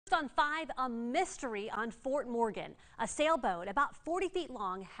On 5, a mystery on Fort Morgan. A sailboat about 40 feet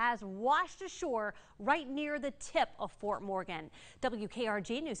long has washed ashore right near the tip of Fort Morgan.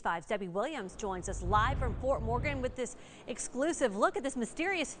 WKRG News 5's Debbie Williams joins us live from Fort Morgan with this exclusive look at this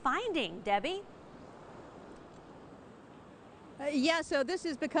mysterious finding. Debbie? Yeah, so this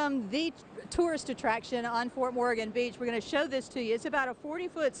has become the tourist attraction on Fort Morgan Beach. We're going to show this to you. It's about a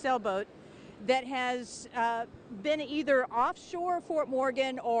 40-foot sailboat that has been either offshore Fort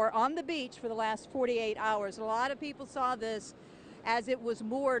Morgan or on the beach for the last 48 hours. A lot of people saw this as it was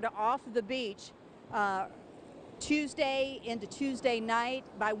moored off the beach Tuesday into Tuesday night.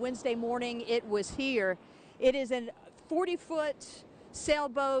 By Wednesday morning, it was here. It is a 40-foot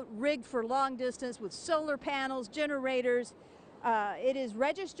sailboat rigged for long distance with solar panels, generators. It is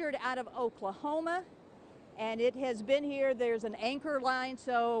registered out of Oklahoma, and it has been here. There's an anchor line,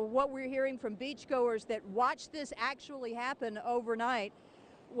 so what we're hearing from beachgoers that watched this actually happen overnight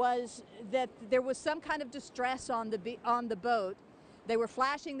was that there was some kind of distress on the boat. They were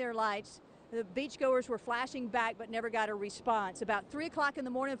flashing their lights. The beachgoers were flashing back but never got a response. About 3 o'clock in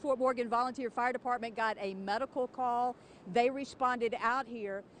the morning, Fort Morgan Volunteer Fire Department got a medical call. They responded out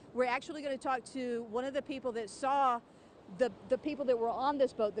here. We're actually going to talk to one of the people that saw the people that were on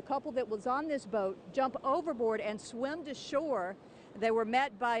this boat, the couple that was on this boat, jump overboard and swim to shore. They were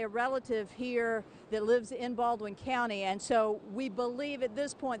met by a relative here that lives in Baldwin County, and so we believe at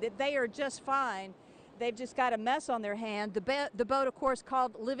this point that they are just fine. They've just got a mess on their hand. The boat, of course,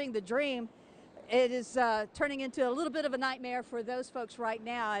 called Living the Dream. It is turning into a little bit of a nightmare for those folks right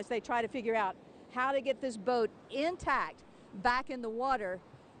now as they try to figure out how to get this boat intact back in the water,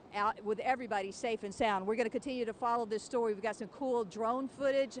 out with everybody safe and sound. We're going to continue to follow this story. We've got some cool drone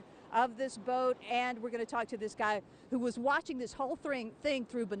footage of this boat, and we're going to talk to this guy who was watching this whole thing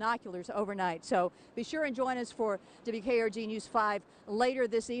through binoculars overnight. So be sure and join us for WKRG News 5 later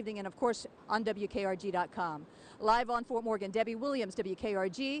this evening, and of course on WKRG.com. Live on Fort Morgan, Debbie Williams,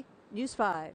 WKRG News 5.